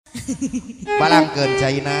balangkeun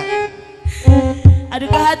caina. Aduh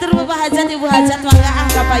kahatur Bapak Hajat Ibu Hajat mangga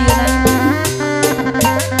angka payunan.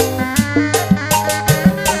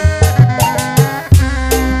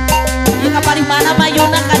 Ieu kaparing mana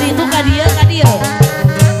mayuna kadi itu kadieu kadieu.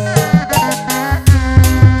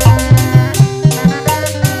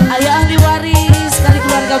 Ayah ahli waris kali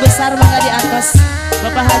keluarga besar mangga di atas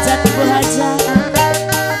Bapak Hajat Ibu Hajat.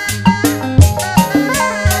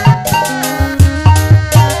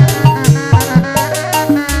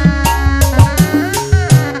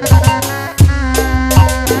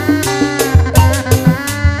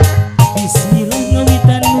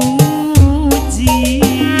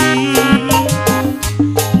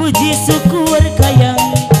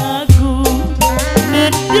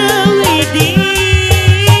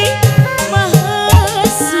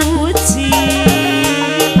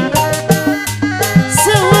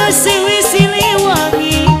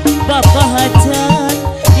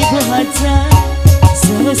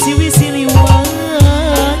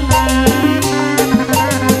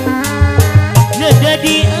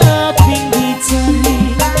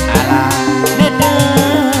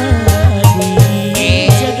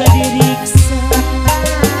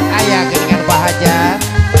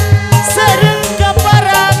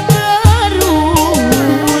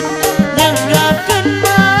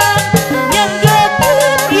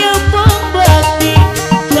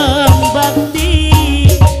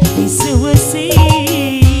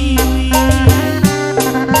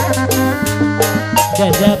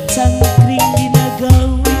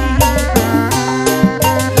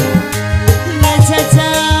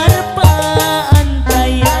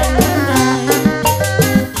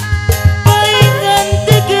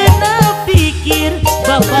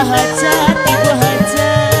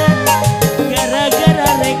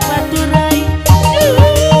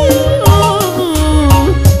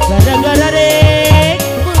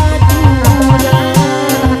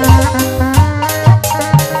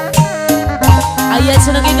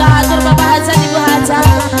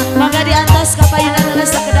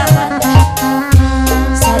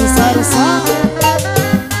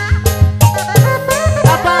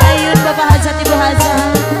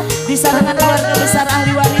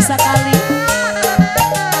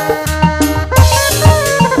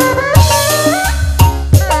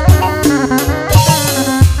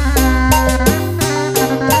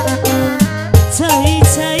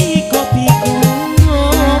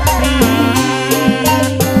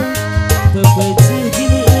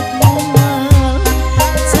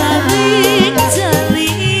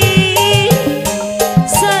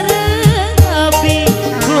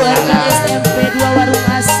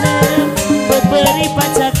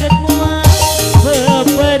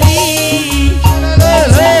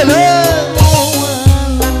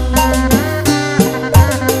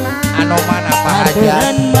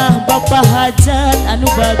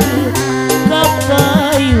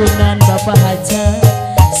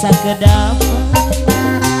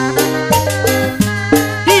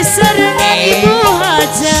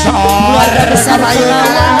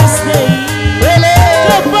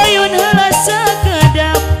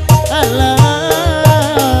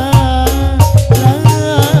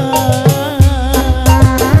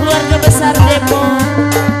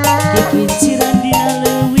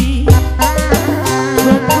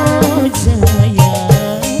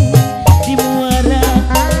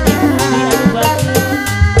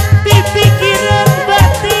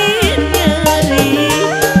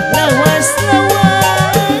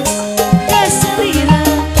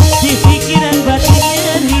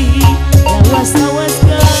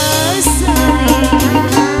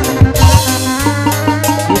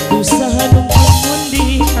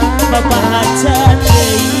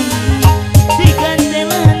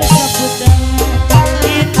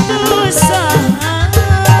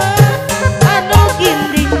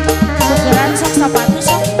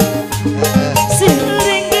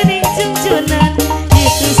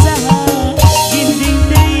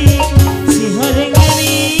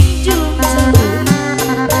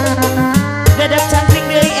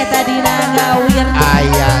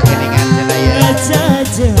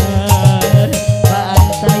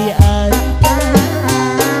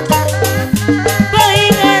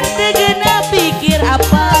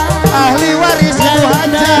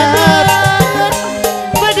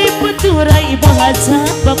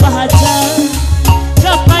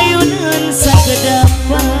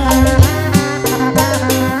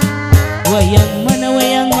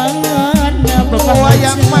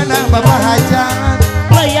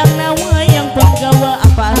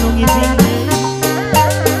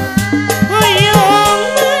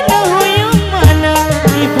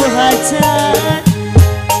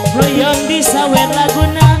 Hoyong di sawer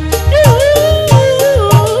laguna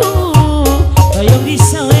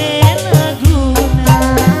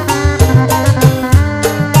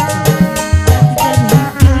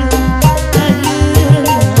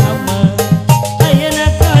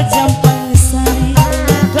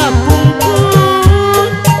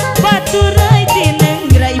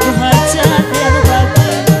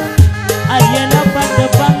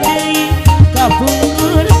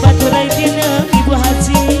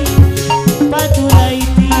mulai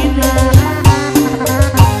tidak.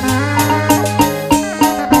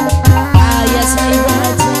 Ayah saya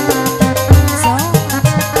baca so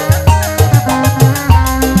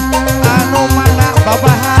anu mana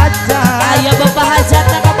bapak hajat ayah bapak hajat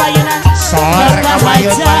nak kapayunan sore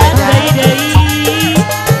kapayun deui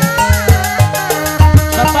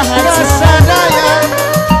bapak hajat sadaya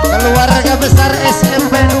keluarga besar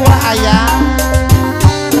SMP 2 ayah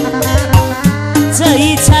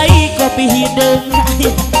cai kopi hidung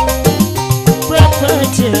ayah bapak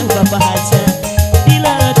je bapak hajat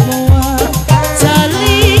dilat mual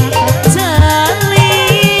cali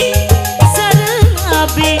sareng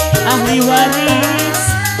abi ahli waris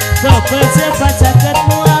bapak je pacaket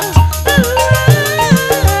mual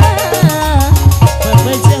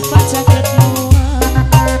bapak je pacaket mual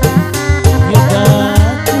yuk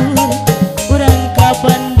batur urang ka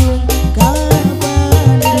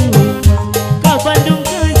Bandung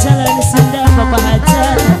ke jalan Sunda bapak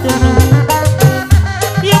hajat turun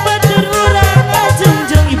ya batur urang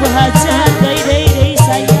jungjung ibu hajat dai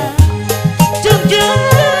saya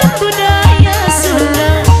jungjungkeun budaya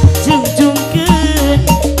Sunda jungjungkeun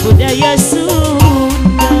budaya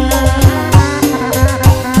Sunda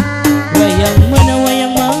wayang mana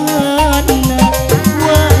wayang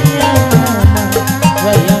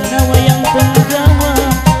wayang penggawa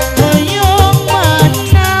hoyong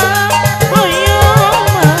mana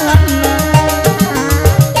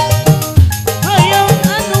hoyong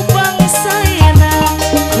anu bangsaena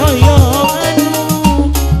hoyong anu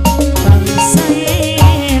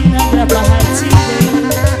bangsaena berapa haji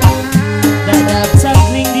dadap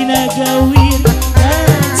cangkring dina gawin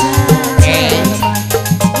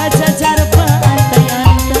ngajajar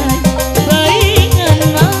pantai-antai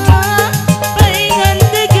paingan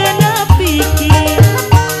tegena pikir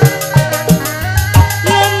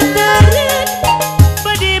lantaran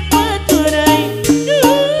bade paturai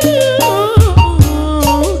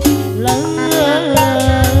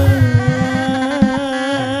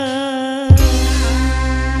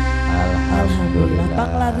Alhamdulillah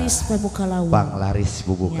panglaris pembuka lawang Bang laris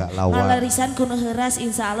bubuka lawang ngalarisan kuno heuras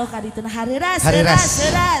insya Allah kadituna hariras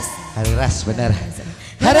hariras bener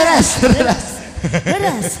hariras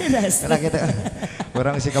karena gitu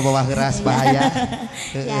orang sih ke bawah heras bahaya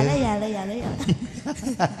yala